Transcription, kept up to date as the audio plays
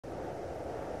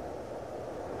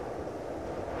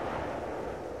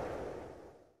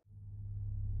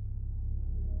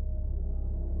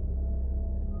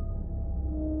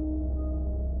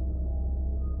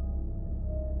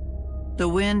The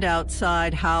wind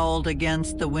outside howled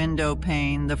against the window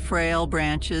pane, the frail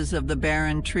branches of the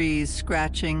barren trees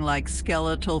scratching like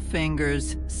skeletal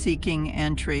fingers seeking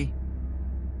entry.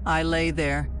 I lay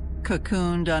there,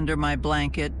 cocooned under my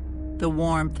blanket, the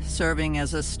warmth serving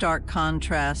as a stark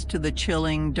contrast to the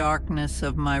chilling darkness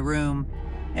of my room.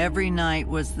 Every night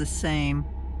was the same.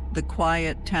 The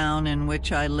quiet town in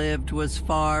which I lived was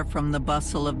far from the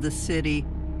bustle of the city,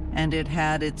 and it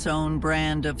had its own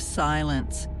brand of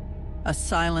silence, a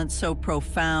silence so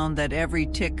profound that every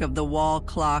tick of the wall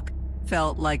clock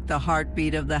felt like the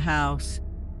heartbeat of the house.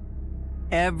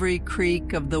 Every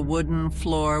creak of the wooden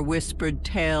floor whispered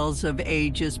tales of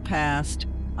ages past.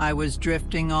 I was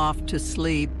drifting off to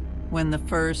sleep when the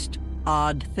first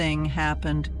odd thing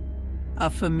happened.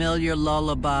 A familiar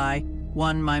lullaby,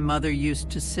 one my mother used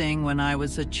to sing when I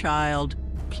was a child,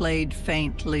 played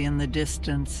faintly in the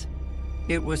distance.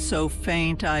 It was so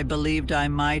faint I believed I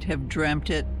might have dreamt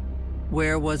it.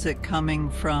 Where was it coming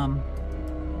from?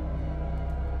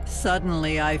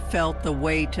 Suddenly I felt the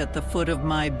weight at the foot of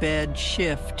my bed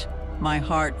shift. My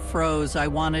heart froze. I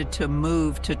wanted to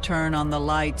move, to turn on the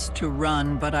lights, to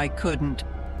run, but I couldn't.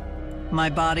 My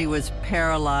body was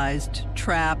paralyzed,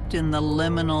 trapped in the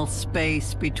liminal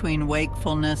space between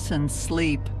wakefulness and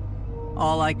sleep.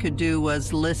 All I could do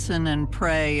was listen and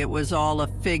pray it was all a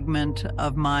figment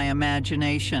of my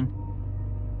imagination.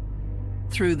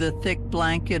 Through the thick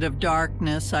blanket of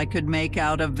darkness, I could make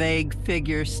out a vague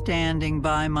figure standing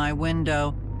by my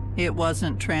window. It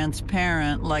wasn't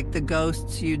transparent like the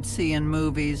ghosts you'd see in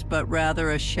movies, but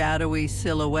rather a shadowy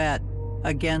silhouette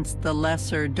against the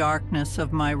lesser darkness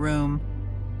of my room.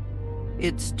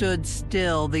 It stood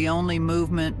still, the only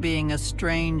movement being a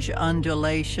strange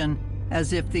undulation,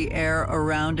 as if the air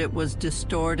around it was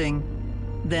distorting.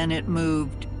 Then it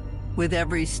moved. With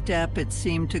every step, it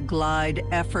seemed to glide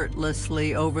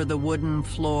effortlessly over the wooden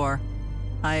floor.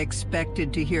 I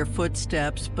expected to hear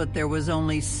footsteps, but there was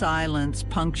only silence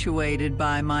punctuated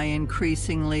by my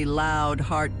increasingly loud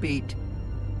heartbeat.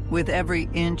 With every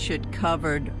inch it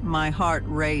covered, my heart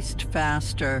raced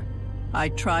faster. I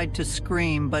tried to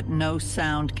scream, but no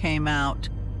sound came out.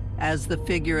 As the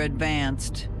figure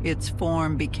advanced, its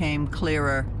form became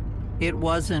clearer. It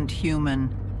wasn't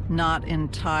human. Not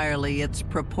entirely. Its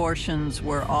proportions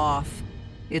were off.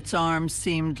 Its arms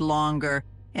seemed longer,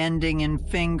 ending in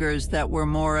fingers that were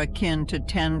more akin to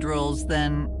tendrils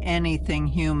than anything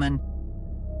human.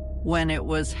 When it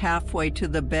was halfway to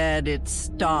the bed, it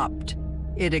stopped.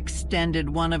 It extended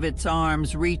one of its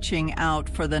arms, reaching out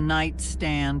for the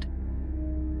nightstand.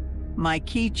 My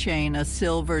keychain, a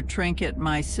silver trinket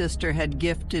my sister had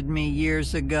gifted me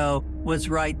years ago, was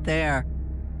right there.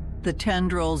 The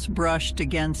tendrils brushed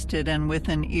against it, and with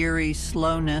an eerie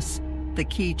slowness, the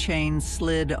keychain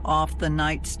slid off the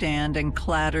nightstand and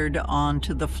clattered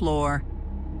onto the floor.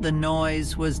 The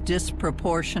noise was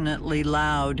disproportionately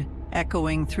loud,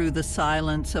 echoing through the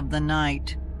silence of the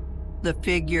night. The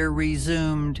figure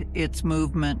resumed its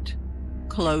movement.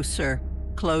 Closer,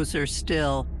 closer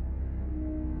still.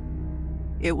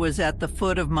 It was at the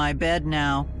foot of my bed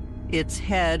now. Its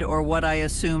head, or what I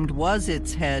assumed was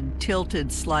its head, tilted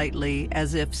slightly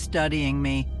as if studying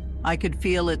me. I could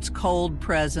feel its cold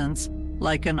presence,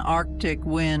 like an Arctic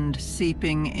wind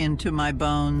seeping into my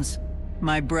bones.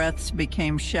 My breaths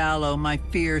became shallow, my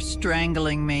fear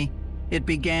strangling me. It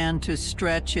began to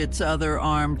stretch its other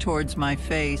arm towards my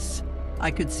face.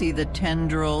 I could see the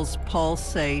tendrils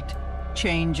pulsate,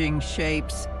 changing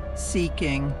shapes,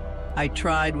 seeking. I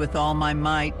tried with all my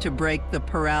might to break the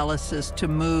paralysis, to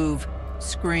move,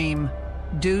 scream,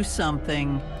 do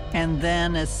something. And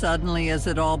then, as suddenly as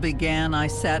it all began, I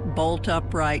sat bolt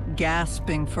upright,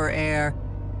 gasping for air.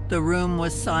 The room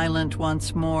was silent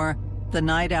once more. The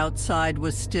night outside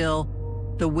was still.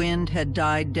 The wind had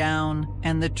died down,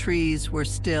 and the trees were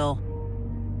still.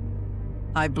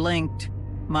 I blinked,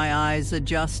 my eyes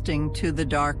adjusting to the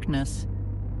darkness.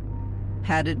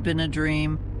 Had it been a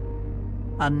dream?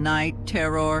 A night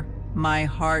terror? My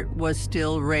heart was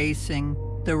still racing,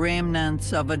 the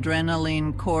remnants of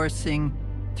adrenaline coursing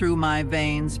through my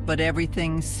veins, but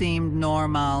everything seemed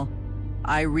normal.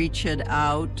 I reached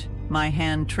out, my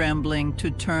hand trembling,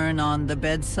 to turn on the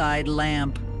bedside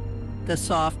lamp. The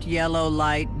soft yellow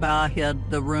light bathed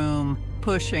the room,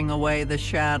 pushing away the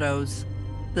shadows.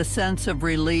 The sense of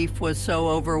relief was so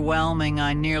overwhelming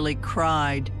I nearly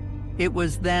cried. It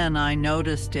was then I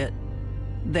noticed it.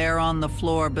 There on the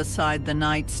floor beside the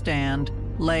nightstand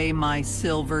lay my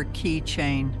silver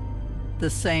keychain,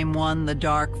 the same one the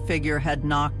dark figure had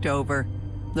knocked over.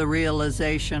 The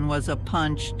realization was a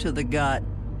punch to the gut.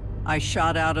 I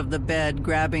shot out of the bed,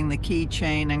 grabbing the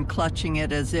keychain and clutching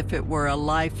it as if it were a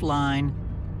lifeline.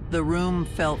 The room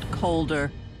felt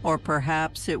colder, or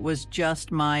perhaps it was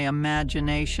just my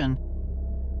imagination.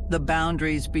 The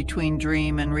boundaries between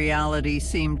dream and reality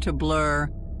seemed to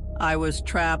blur. I was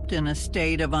trapped in a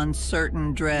state of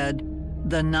uncertain dread.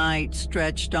 The night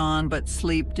stretched on, but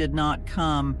sleep did not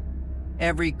come.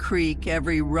 Every creak,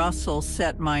 every rustle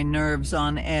set my nerves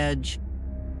on edge.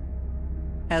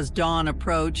 As dawn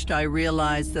approached, I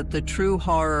realized that the true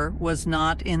horror was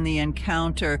not in the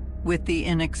encounter with the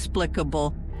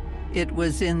inexplicable. It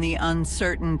was in the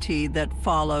uncertainty that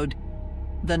followed,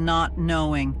 the not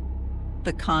knowing,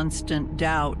 the constant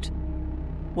doubt.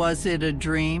 Was it a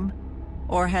dream?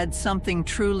 Or had something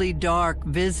truly dark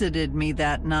visited me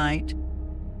that night?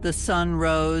 The sun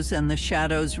rose and the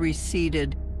shadows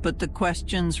receded, but the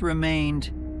questions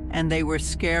remained, and they were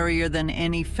scarier than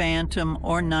any phantom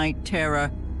or night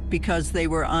terror because they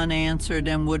were unanswered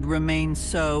and would remain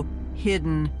so,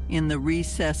 hidden in the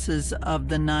recesses of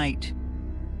the night.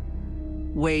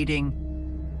 Waiting,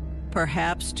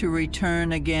 perhaps to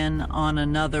return again on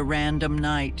another random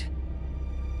night.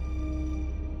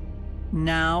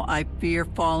 Now I fear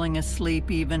falling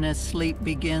asleep even as sleep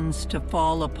begins to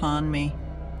fall upon me.